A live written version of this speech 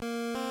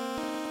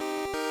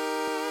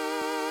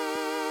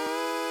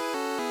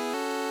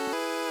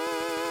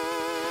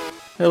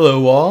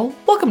Hello all,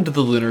 welcome to the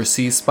Lunar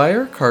Sea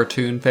Spire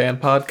Cartoon Fan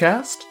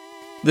Podcast.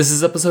 This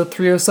is episode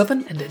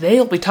 307, and today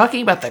I'll be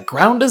talking about The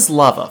Ground is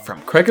Lava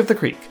from Craig of the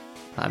Creek.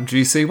 I'm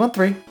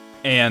GC13.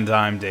 And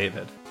I'm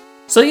David.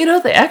 So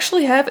they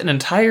actually have an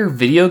entire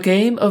video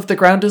game of The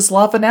Ground is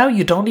Lava now.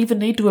 You don't even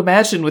need to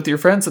imagine with your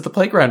friends at the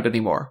playground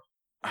anymore.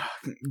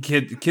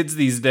 Kids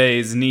these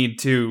days need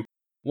to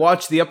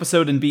watch the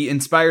episode and be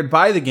inspired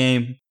by the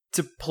game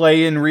to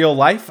play in real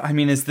life. I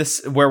mean, is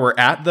this where we're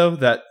at, though,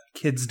 that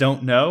kids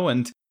don't know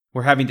and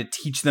we're having to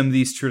teach them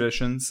these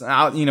traditions?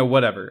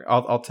 Whatever.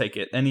 I'll take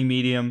it. Any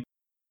medium.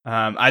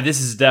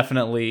 This is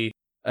definitely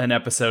an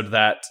episode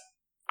that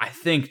I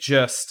think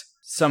just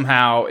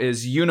somehow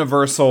is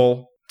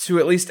universal to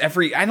at least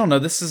every... I don't know,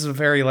 this is a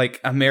very,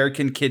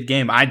 American kid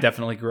game. I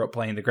definitely grew up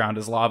playing The Ground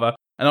is Lava.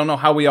 I don't know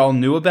how we all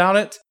knew about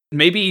it.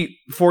 Maybe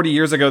 40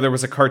 years ago there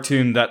was a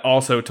cartoon that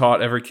also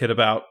taught every kid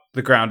about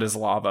The Ground is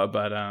Lava,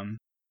 but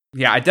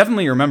I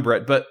definitely remember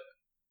it. But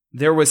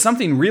there was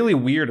something really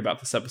weird about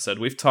this episode.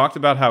 We've talked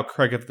about how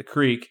Craig of the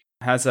Creek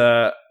has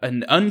an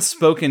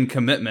unspoken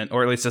commitment,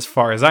 or at least as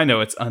far as I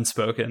know, it's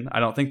unspoken. I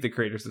don't think the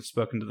creators have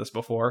spoken to this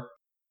before,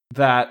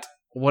 that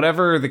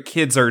whatever the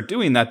kids are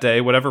doing that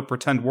day, whatever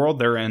pretend world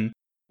they're in,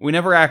 we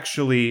never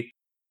actually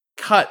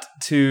cut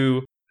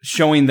to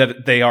showing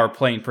that they are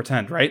playing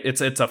pretend, right?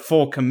 It's a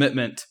full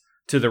commitment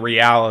to the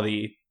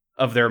reality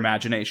of their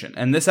imagination.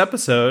 And this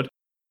episode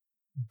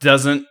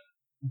doesn't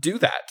do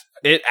that.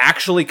 It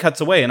actually cuts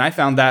away, and I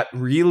found that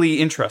really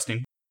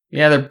interesting.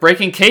 Yeah, they're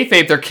breaking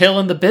kayfabe. They're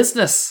killing the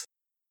business.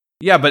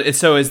 Yeah, but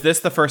so is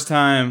this the first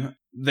time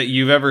that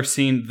you've ever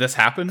seen this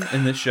happen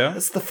in this show?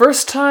 It's the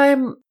first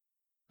time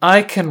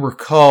I can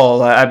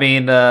recall. I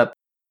mean,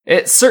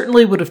 it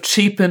certainly would have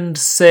cheapened,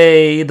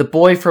 say, The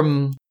Boy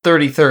from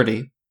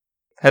 3030,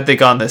 had they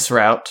gone this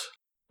route.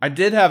 I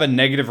did have a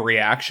negative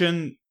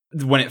reaction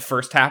when it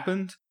first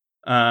happened,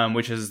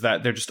 which is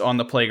that they're just on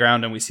the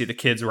playground and we see the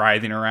kids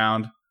writhing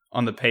around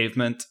on the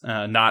pavement,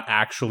 not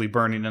actually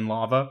burning in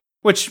lava.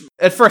 Which,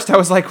 at first I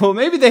was like, well,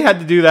 maybe they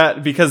had to do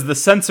that because the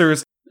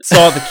censors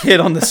saw the kid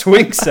on the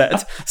swing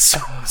set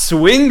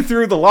swing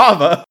through the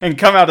lava and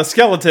come out a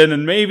skeleton,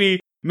 and maybe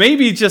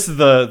just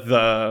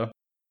the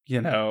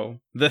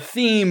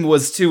theme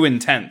was too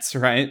intense,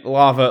 right?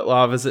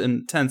 Lava's an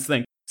intense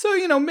thing.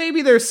 So,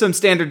 maybe there's some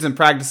standards and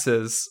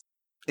practices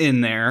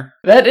in there.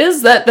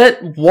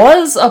 That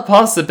was a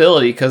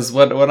possibility, because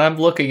when I'm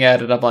looking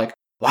at it, I'm like,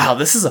 wow,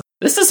 this is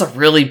a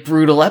really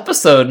brutal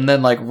episode. And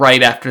then,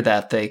 right after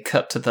that, they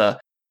cut to the,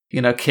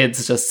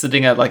 kids just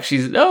sitting at,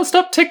 oh,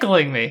 stop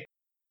tickling me.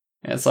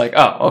 And it's like,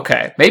 oh,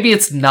 okay. Maybe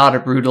it's not a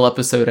brutal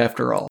episode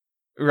after all.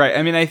 Right.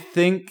 I mean, I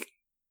think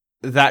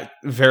that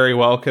very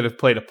well could have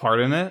played a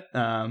part in it.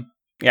 Yeah,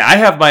 I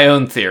have my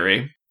own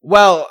theory.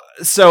 Well,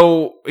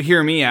 so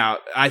hear me out.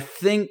 I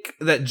think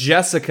that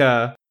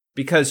Jessica,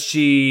 because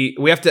we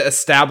have to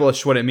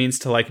establish what it means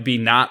to, be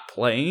not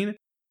playing.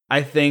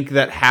 I think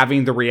that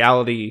having the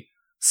reality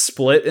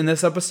split in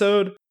this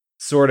episode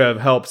sort of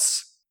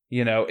helps,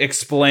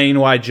 explain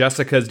why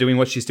Jessica is doing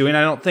what she's doing.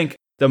 I don't think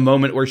the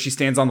moment where she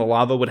stands on the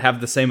lava would have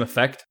the same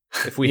effect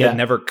if we had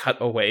never cut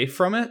away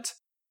from it.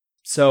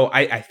 So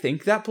I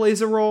think that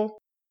plays a role.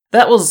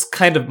 That was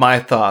kind of my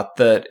thought,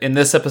 that in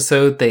this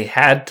episode they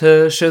had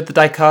to show the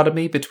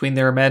dichotomy between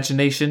their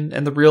imagination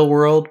and the real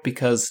world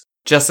because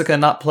Jessica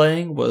not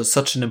playing was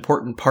such an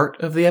important part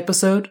of the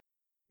episode.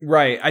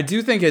 Right. I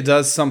do think it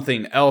does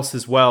something else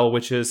as well,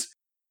 which is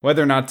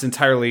whether or not it's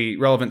entirely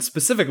relevant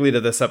specifically to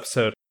this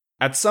episode.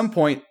 At some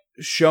point,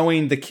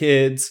 showing the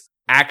kids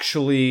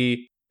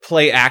actually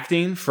play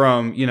acting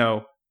from,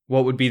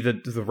 what would be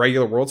the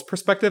regular world's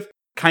perspective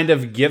kind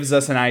of gives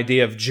us an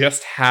idea of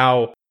just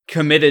how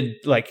committed,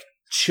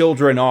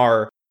 children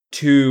are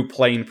to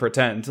playing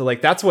pretend.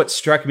 That's what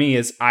struck me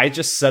is I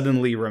just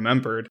suddenly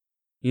remembered,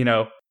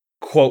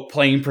 quote,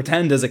 playing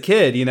pretend as a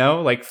kid,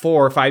 4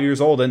 or 5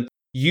 years old. And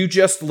you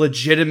just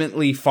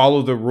legitimately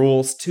follow the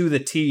rules to the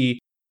T.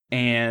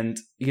 And,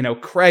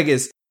 Craig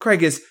is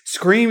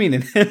screaming,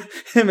 and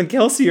him and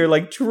Kelsey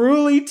are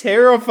truly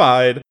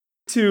terrified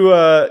to,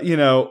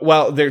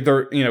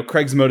 they're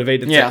Craig's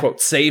motivated to,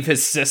 quote, save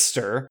his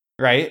sister,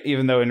 right?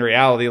 Even though in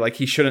reality,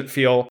 he shouldn't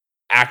feel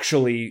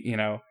actually,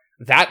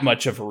 that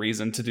much of a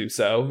reason to do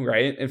so,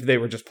 right? If they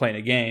were just playing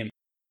a game.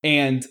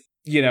 And,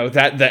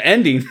 that the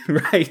ending,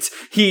 right?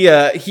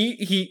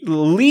 He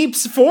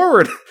leaps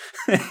forward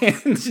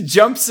and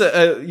jumps,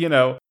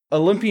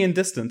 Olympian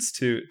distance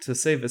to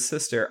save his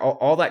sister.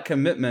 All that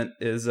commitment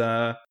is,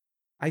 I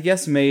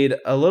guess, made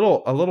a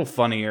little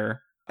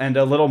funnier and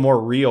a little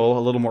more real, a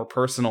little more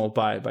personal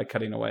by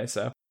cutting away.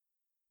 So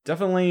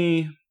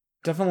definitely,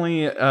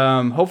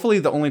 hopefully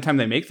the only time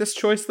they make this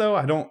choice, though,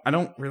 I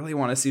don't really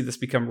want to see this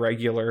become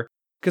regular.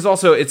 Because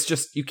also, it's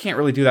just, you can't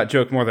really do that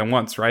joke more than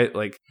once, right?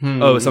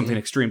 Oh, something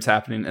extreme's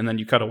happening, and then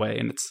you cut away,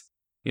 and it's,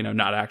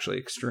 not actually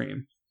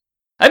extreme.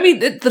 I mean,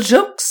 the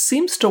joke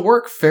seems to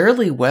work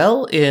fairly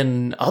well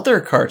in other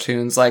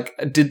cartoons.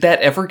 Did that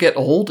ever get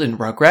old in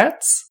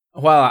Rugrats?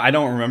 Well, I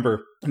don't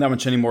remember that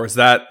much anymore. Is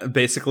that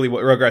basically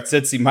what Rugrats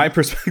did? See, my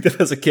perspective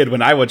as a kid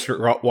when I watched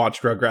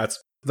Rugrats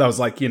I was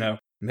like,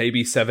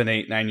 maybe 7,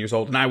 8, 9 years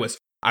old, and I was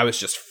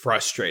just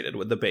frustrated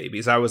with the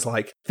babies. I was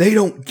like, they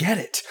don't get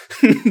it.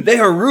 They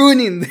are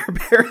ruining their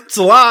parents'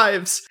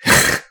 lives.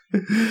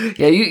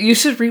 Yeah, you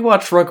should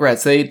rewatch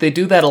Rugrats. They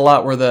do that a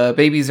lot where the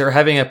babies are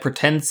having a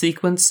pretend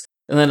sequence,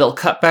 and then it'll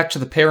cut back to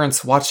the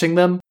parents watching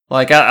them,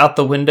 like out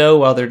the window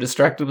while they're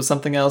distracted with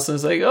something else, and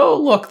it's like, oh,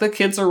 look, the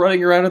kids are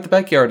running around at the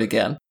backyard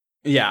again.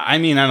 Yeah, I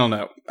mean, I don't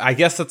know. I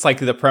guess that's like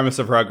the premise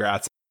of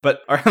Rugrats.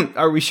 But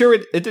are we sure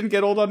it didn't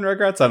get old on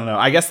Rugrats? I don't know.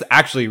 I guess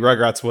actually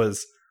Rugrats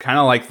was kind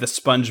of like the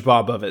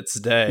SpongeBob of its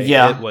day.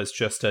 Yeah. It was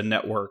just a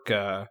network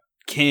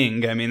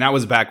king. I mean, that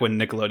was back when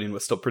Nickelodeon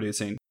was still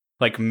producing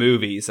like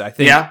movies. I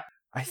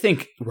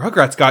think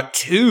Rugrats got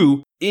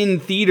 2 in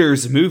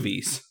theaters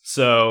movies.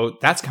 So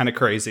that's kind of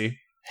crazy.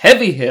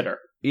 Heavy hitter.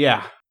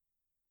 Yeah.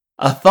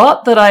 A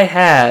thought that I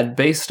had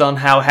based on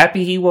how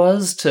happy he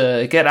was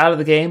to get out of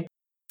the game.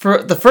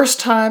 For the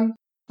first time,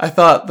 I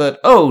thought that,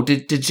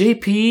 did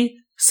JP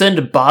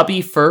send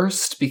Bobby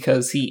first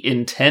because he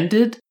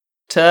intended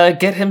to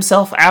get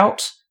himself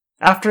out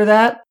after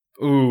that?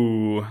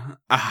 Ooh,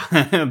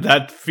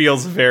 that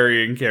feels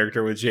very in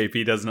character with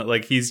JP, doesn't it?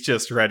 Like he's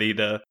just ready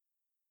to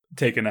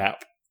take a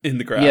nap in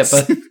the grass,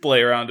 but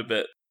play around a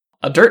bit.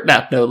 A dirt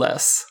nap, no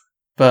less.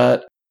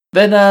 But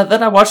then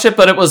I watched it,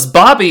 but it was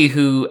Bobby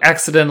who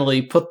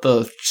accidentally put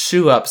the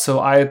shoe up, so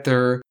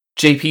either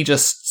JP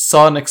just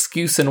saw an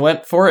excuse and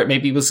went for it,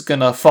 maybe he was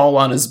gonna fall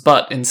on his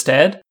butt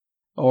instead,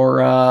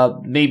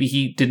 or maybe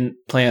he didn't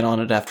plan on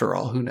it after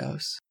all, who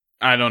knows?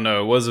 I don't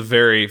know. It was a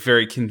very,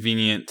 very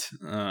convenient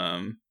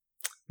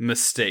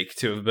mistake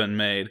to have been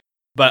made.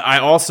 But I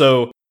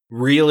also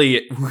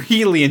really,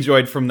 really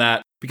enjoyed from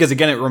that, because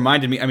again, it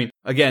reminded me, I mean,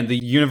 again, the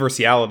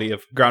universality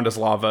of ground as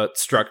lava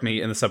struck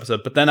me in this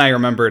episode, but then I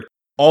remembered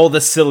all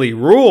the silly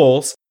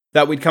rules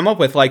that we'd come up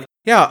with. Like,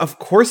 yeah, of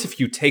course, if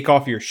you take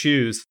off your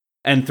shoes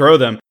and throw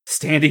them,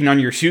 standing on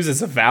your shoes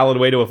is a valid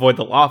way to avoid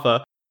the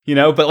lava,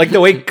 but like the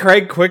way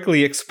Craig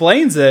quickly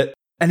explains it,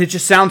 and it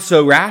just sounds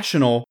so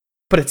rational,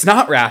 but it's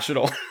not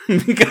rational.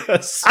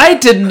 Because I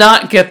did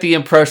not get the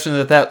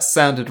impression that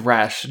sounded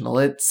rational.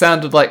 It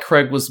sounded like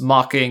Craig was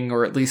mocking,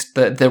 or at least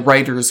the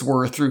writers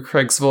were through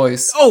Craig's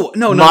voice. Oh,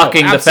 no,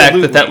 mocking the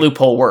fact that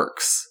loophole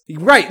works.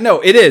 Right,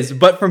 no, it is.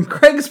 But from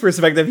Craig's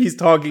perspective, he's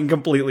talking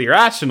completely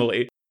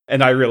rationally.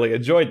 And I really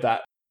enjoyed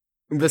that.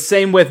 The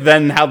same with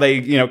then how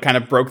they, kind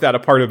of broke that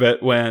apart a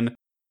bit when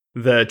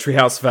the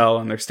treehouse fell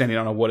and they're standing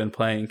on a wooden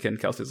plank and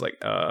Kelsey's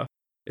like,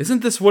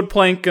 isn't this wood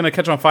plank gonna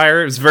catch on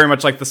fire? It was very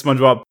much like the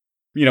SpongeBob,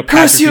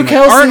 curse you, like,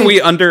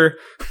 Kelsey!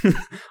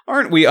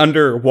 Aren't we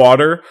under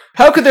water?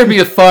 How could there be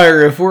a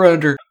fire if we're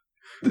under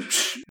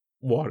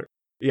water?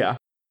 Yeah.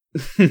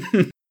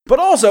 But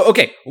also,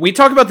 okay, we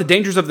talk about the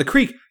dangers of the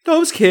creek.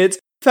 Those kids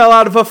fell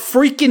out of a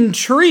freaking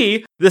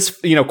tree. This,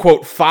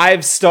 quote,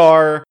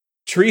 5-star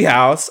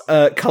treehouse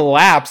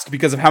collapsed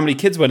because of how many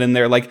kids went in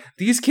there. Like,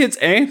 these kids'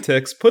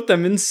 antics put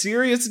them in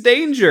serious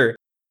danger.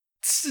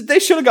 They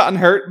should have gotten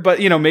hurt, but,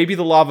 maybe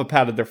the lava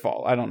padded their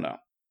fall. I don't know.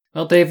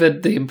 Well,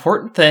 David, the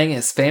important thing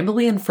is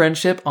family and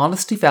friendship,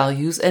 honesty,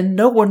 values, and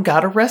no one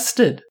got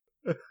arrested.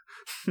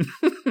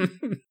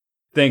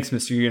 Thanks,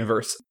 Mr.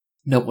 Universe.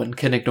 No one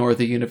can ignore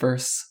the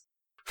universe.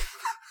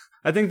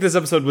 I think this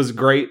episode was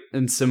great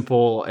and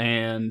simple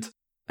and,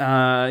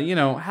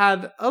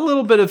 had a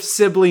little bit of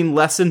sibling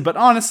lesson, but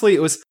honestly,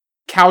 it was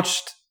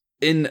couched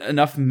in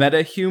enough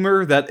meta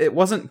humor that it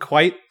wasn't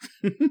quite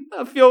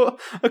a feel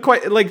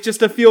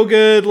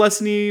good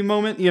lessony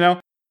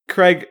moment,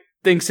 Craig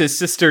thinks his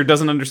sister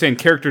doesn't understand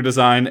character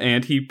design,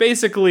 and he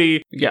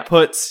basically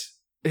puts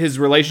his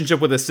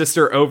relationship with his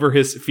sister over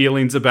his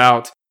feelings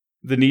about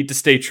the need to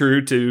stay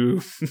true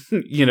to,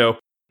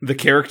 the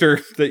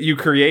character that you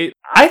create.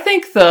 I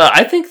think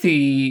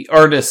the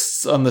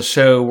artists on the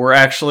show were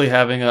actually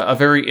having a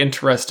very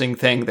interesting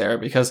thing there,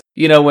 because,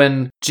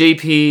 when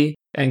JP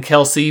and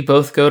Kelsey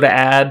both go to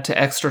add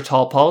to Extra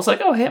Tall Paul, it's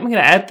like, oh, hey, I'm going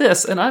to add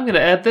this, and I'm going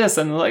to add this,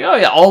 and they're like, oh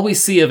yeah, all we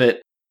see of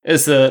it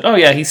is that, oh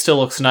yeah, he still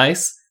looks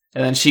nice.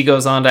 And then she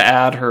goes on to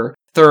add her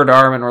third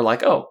arm, and we're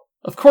like, oh,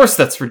 of course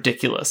that's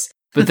ridiculous.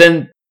 But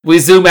then we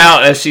zoom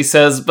out as she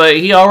says, but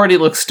he already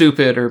looks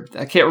stupid, or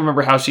I can't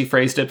remember how she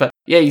phrased it, but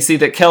yeah, you see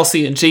that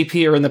Kelsey and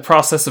JP are in the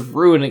process of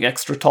ruining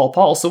Extra Tall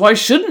Paul, so why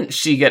shouldn't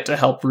she get to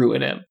help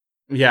ruin him?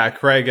 Yeah,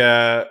 Craig,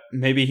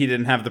 maybe he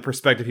didn't have the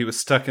perspective. He was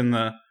stuck in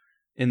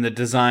the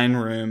design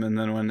room, and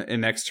then when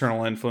an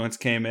external influence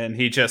came in,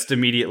 he just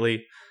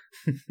immediately...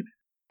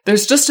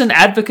 There's just an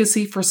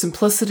advocacy for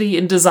simplicity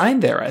in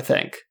design there, I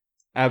think.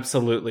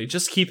 Absolutely.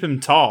 Just keep him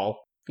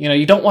tall.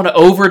 You don't want to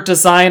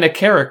over-design a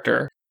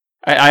character.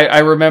 I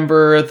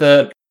remember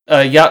that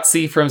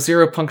Yahtzee from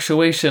Zero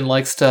Punctuation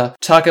likes to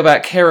talk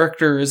about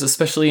characters,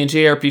 especially in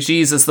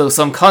JRPGs, as though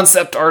some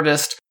concept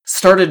artist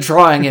started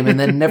drawing him and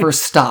then never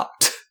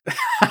stopped.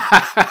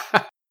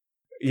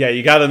 Yeah,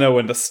 you gotta know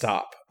when to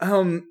stop.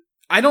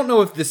 I don't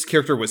know if this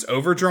character was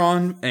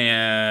overdrawn,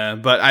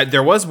 but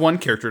there was one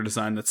character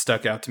design that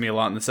stuck out to me a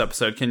lot in this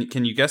episode.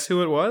 Can you guess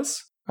who it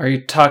was? Are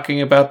you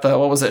talking about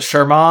what was it,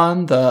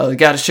 Sherman? The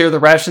gotta share the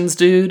rations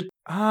dude?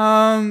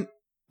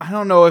 I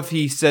don't know if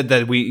he said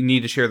that we need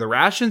to share the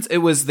rations. It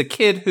was the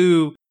kid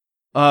who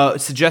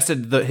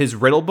suggested his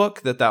riddle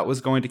book that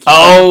was going to keep.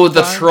 Oh,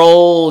 the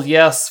troll,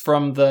 yes,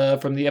 from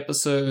the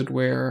episode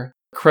where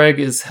Craig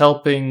is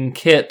helping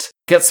Kit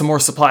get some more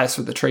supplies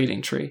for the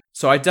trading tree.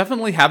 So I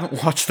definitely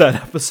haven't watched that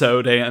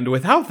episode, and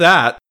without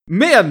that,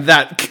 man,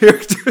 that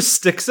character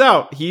sticks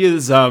out. He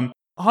is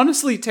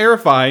honestly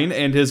terrifying,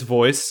 and his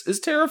voice is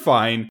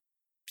terrifying.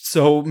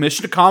 So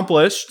mission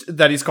accomplished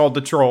that he's called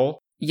the troll.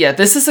 Yeah,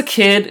 this is a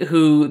kid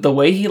who, the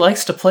way he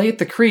likes to play at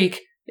the creek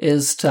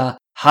is to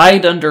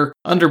hide under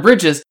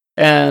bridges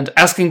and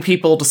asking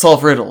people to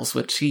solve riddles,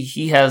 which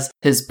he has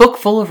his book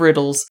full of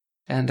riddles,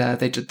 and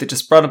they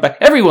just brought him back.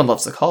 Everyone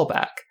loves a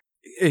callback.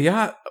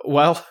 Yeah,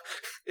 well,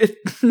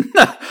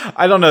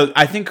 I don't know.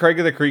 I think Craig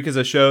of the Creek is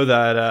a show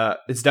that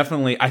it's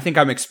definitely, I think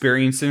I'm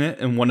experiencing it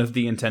in one of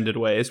the intended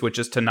ways, which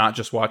is to not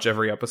just watch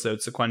every episode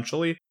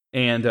sequentially.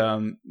 And,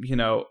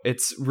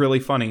 it's really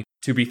funny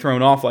to be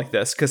thrown off like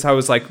this, because I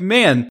was like,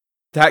 man,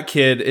 that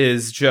kid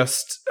is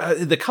just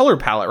the color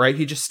palette, right?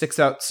 He just sticks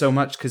out so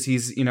much because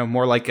he's,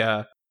 more like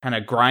a kind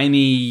of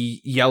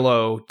grimy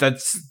yellow.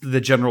 That's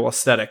the general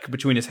aesthetic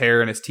between his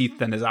hair and his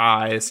teeth and his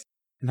eyes.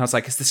 And I was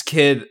like, is this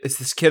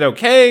kid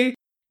okay?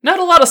 Not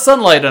a lot of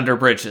sunlight under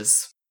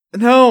bridges.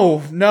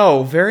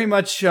 No, very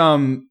much,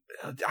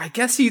 I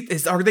guess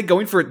are they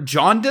going for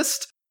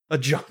jaundiced? A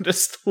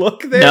jaundiced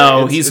look there?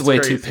 No, he's way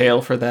too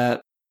pale for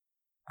that.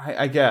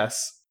 I guess.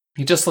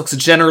 He just looks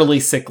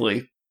generally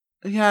sickly.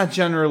 Yeah,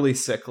 generally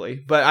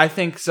sickly. But I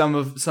think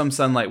some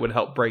sunlight would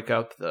help break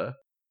up the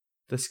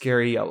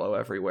scary yellow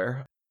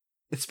everywhere.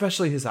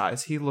 Especially his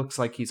eyes. He looks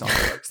like he's on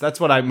drugs. That's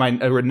what my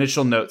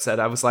initial note said.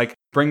 I was like,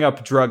 bring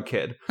up drug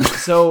kid.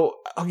 So,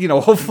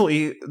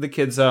 hopefully the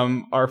kids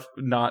are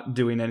not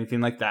doing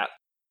anything like that.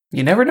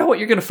 You never know what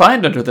you're going to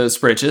find under those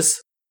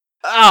bridges.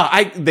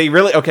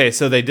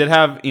 So they did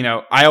have,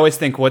 I always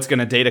think what's going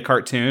to date a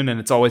cartoon, and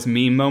it's always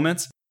meme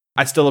moments.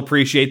 I still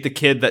appreciate the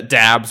kid that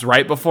dabs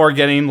right before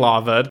getting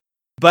lava'd,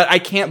 but I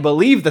can't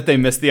believe that they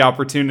missed the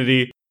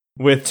opportunity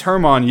with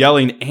Termon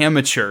yelling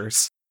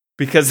amateurs,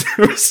 because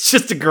it was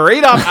just a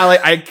great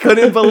I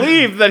couldn't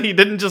believe that he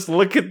didn't just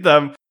look at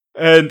them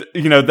and,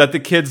 that the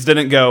kids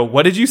didn't go,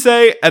 what did you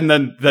say? And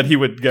then that he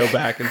would go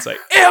back and say,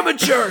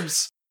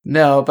 amateurs!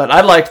 No, but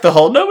I liked the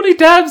whole nobody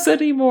dabs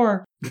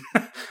anymore.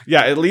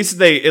 Yeah, at least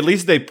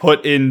they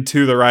put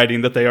into the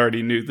writing that they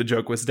already knew the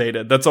joke was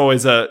dated. That's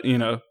always a,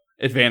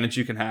 advantage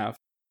you can have.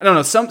 I don't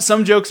know,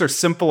 some jokes are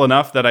simple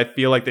enough that I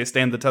feel like they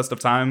stand the test of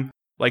time.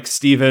 Like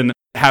Steven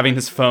having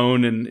his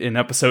phone in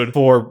episode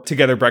 4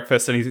 Together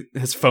Breakfast, and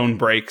his phone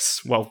breaks.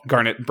 Well,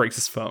 Garnet breaks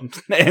his phone,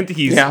 and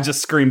he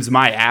just screams,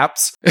 my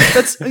apps.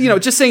 That's,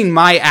 just saying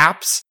my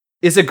apps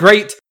is a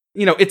great,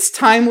 it's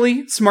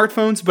timely,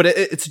 smartphones, but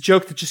it's a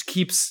joke that just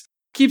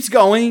keeps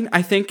going.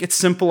 I think it's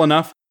simple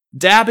enough.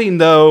 Dabbing,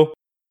 though,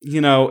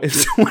 if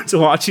someone's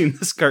watching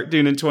this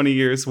cartoon in 20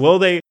 years, will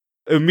they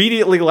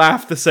immediately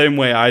laugh the same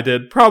way I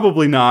did?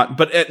 Probably not,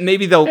 but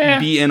maybe they'll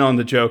be in on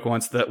the joke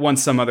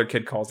once some other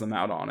kid calls them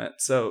out on it.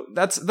 So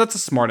that's a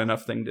smart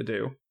enough thing to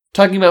do.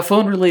 Talking about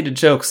phone-related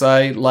jokes,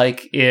 I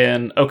like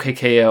in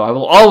OKKO, I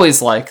will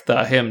always like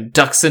him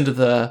ducks into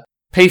the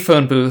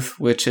payphone booth,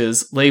 which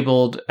is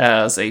labeled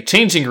as a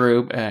changing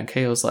room, and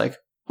KO's like,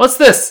 what's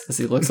this? As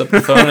he looks up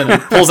the phone and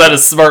then pulls out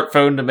his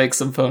smartphone to make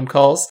some phone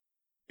calls.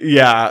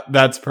 Yeah,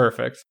 that's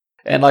perfect.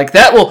 And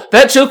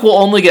that joke will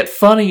only get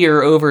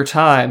funnier over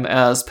time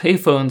as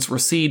payphones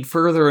recede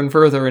further and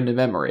further into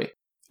memory.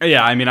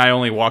 Yeah, I mean, I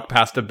only walk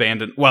past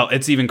abandoned. Well,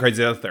 it's even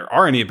crazy that there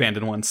are any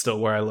abandoned ones still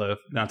where I live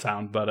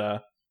downtown,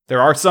 but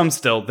there are some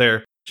still.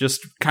 They're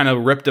just kind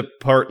of ripped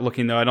apart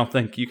looking, though. I don't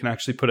think you can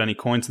actually put any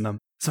coins in them.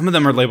 Some of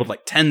them are labeled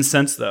like 10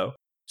 cents, though.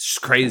 It's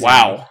just crazy.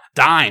 Wow.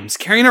 Dimes.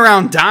 Carrying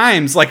around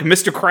dimes like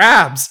Mr.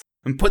 Krabs.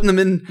 And putting them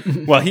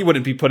in. Well, he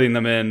wouldn't be putting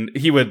them in.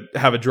 He would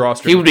have a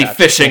drawstring. He would be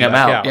fishing them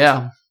out.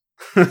 Yeah.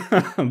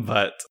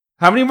 But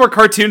how many more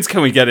cartoons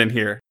can we get in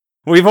here?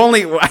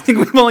 I think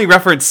we've only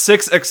referenced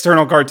 6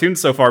 external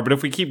cartoons so far, but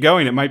if we keep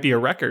going, it might be a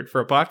record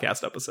for a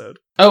podcast episode.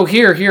 Oh,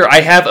 here.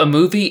 I have a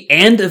movie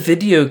and a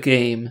video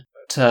game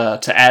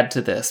to add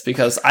to this,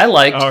 because I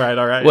liked all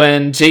right.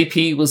 when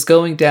JP was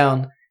going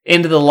down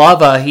into the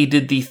lava, he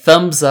did the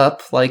thumbs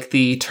up like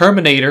the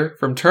Terminator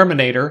from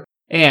Terminator,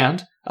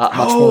 and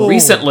much more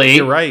recently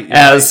you're right.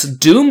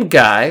 Doom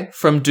Guy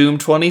from Doom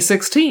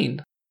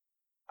 2016.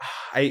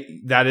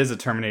 That is a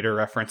Terminator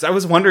reference. I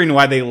was wondering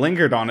why they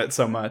lingered on it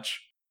so much.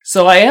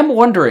 So I am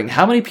wondering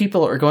how many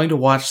people are going to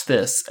watch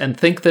this and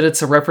think that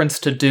it's a reference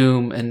to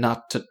Doom and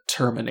not to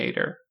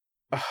Terminator.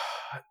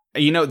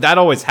 That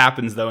always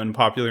happens, though, in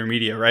popular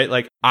media, right?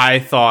 Like, I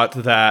thought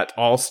that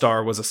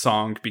All-Star was a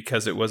song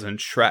because it was in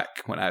Shrek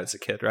when I was a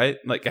kid, right?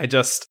 Like, I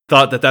just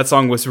thought that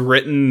song was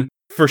written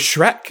for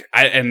Shrek.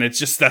 And it's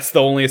just, that's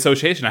the only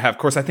association I have. Of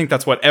course, I think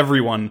that's what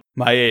everyone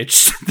my age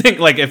think.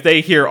 Like, if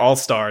they hear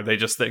All-Star, they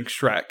just think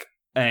Shrek.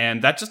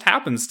 And that just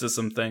happens to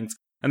some things.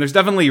 And there's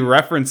definitely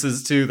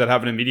references, too, that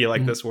happen in media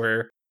like this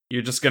where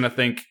you're just going to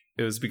think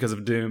it was because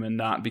of Doom and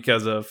not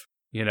because of,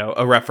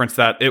 a reference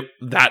that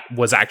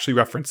was actually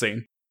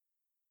referencing.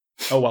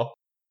 Oh well.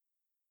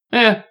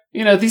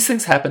 These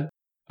things happen.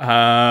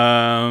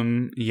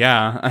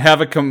 Yeah, I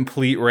have a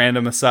complete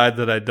random aside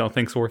that I don't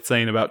think's worth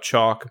saying about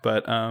chalk,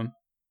 but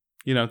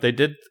they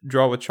did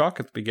draw with chalk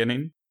at the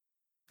beginning.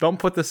 Don't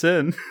put this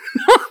in.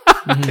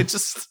 I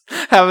just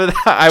haven't.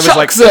 I was Chalk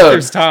like, zone.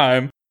 there's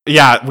time.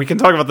 Yeah, we can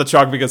talk about the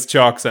chalk because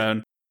chalk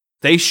zone.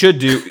 They should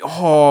do.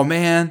 Oh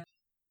man,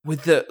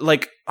 with the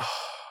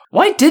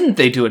Why didn't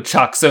they do a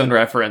Chalk Zone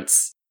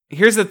reference?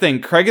 Here's the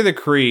thing: Craig of the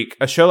Creek,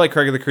 a show like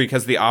Craig of the Creek,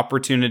 has the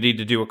opportunity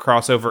to do a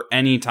crossover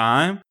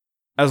anytime,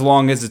 as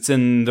long as it's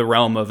in the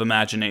realm of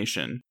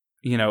imagination.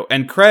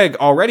 And Craig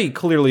already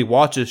clearly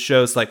watches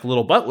shows like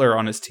Little Butler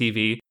on his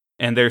TV,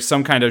 and there's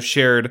some kind of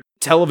shared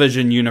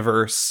television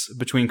universe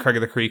between Craig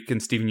of the Creek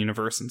and Steven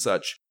Universe and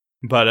such.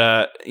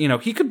 But,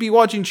 he could be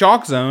watching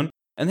Chalk Zone,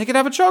 and they could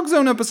have a Chalk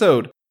Zone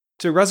episode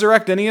to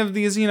resurrect any of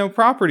these,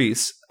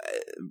 properties.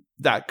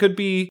 That could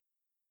be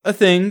a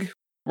thing.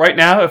 Right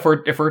now, if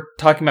we're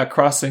talking about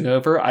crossing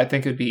over, I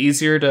think it'd be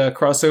easier to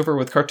cross over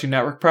with Cartoon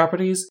Network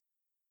properties.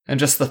 And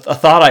just a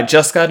thought I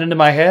just got into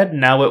my head,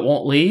 and now it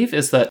won't leave,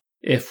 is that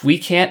if we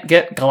can't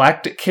get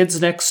Galactic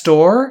Kids Next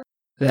Door,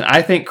 then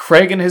I think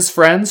Craig and his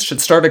friends should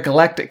start a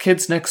Galactic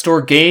Kids Next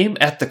Door game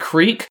at the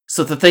Creek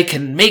so that they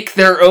can make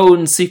their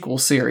own sequel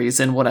series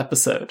in one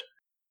episode.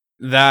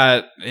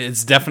 That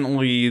is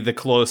definitely the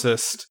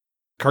closest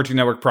Cartoon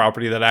Network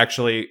property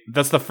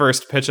that's the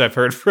first pitch I've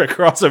heard for a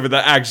crossover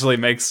that actually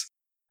makes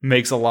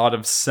a lot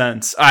of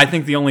sense. I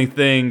think the only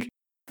thing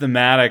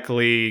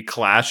thematically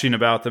clashing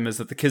about them is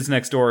that the Kids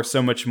Next Door are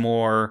so much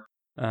more.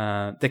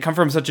 They come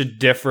from such a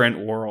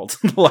different world.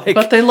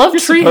 But they love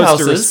tree supposed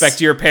houses. to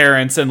respect your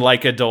parents and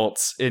like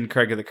adults in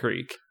Craig of the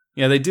Creek.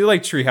 Yeah, they do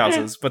like tree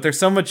houses, but they're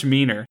so much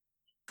meaner.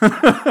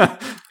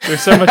 They're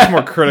so much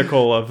more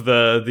critical of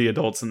the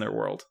adults in their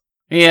world.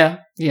 Yeah,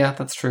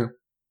 that's true.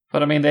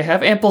 But I mean, they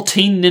have ample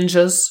teen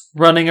ninjas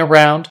running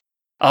around.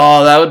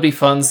 Oh, that would be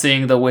fun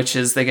seeing the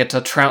witches. They get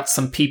to trounce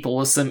some people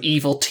with some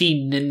evil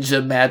teen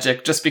ninja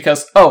magic just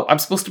because, I'm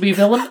supposed to be a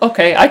villain?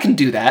 Okay, I can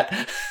do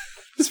that.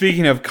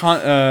 Speaking of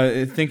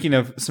thinking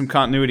of some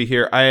continuity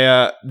here,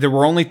 there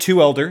were only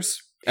 2 elders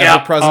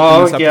ever present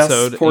in this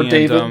episode. Yes, poor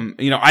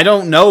David. I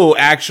don't know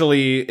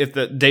actually if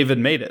David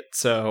made it,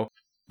 so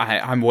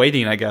I'm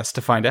waiting, I guess,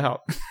 to find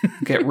out.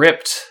 Get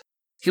ripped.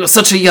 He was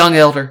such a young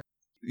elder.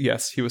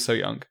 Yes, he was so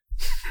young.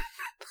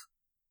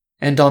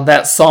 And on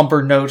that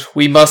somber note,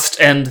 we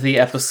must end the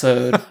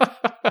episode.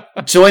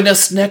 Join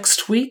us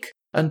next week.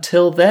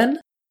 Until then,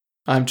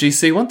 I'm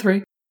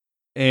GC13.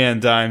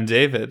 And I'm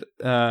David.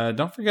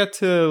 Don't forget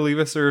to leave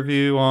us a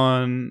review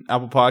on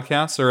Apple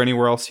Podcasts or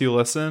anywhere else you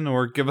listen,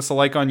 or give us a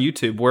like on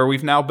YouTube, where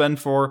we've now been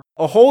for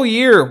a whole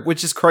year,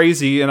 which is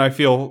crazy, and I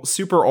feel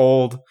super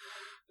old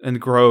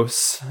and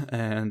gross,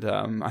 and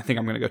I think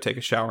I'm going to go take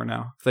a shower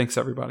now. Thanks,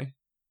 everybody.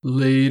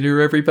 Later,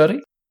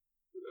 everybody.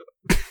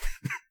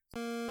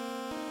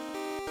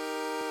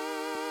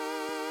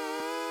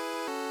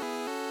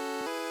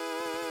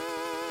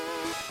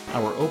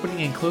 Our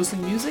opening and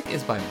closing music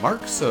is by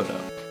Mark Soto.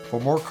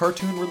 For more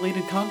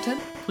cartoon-related content,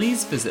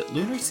 please visit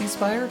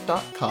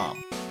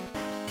lunarseaspire.com.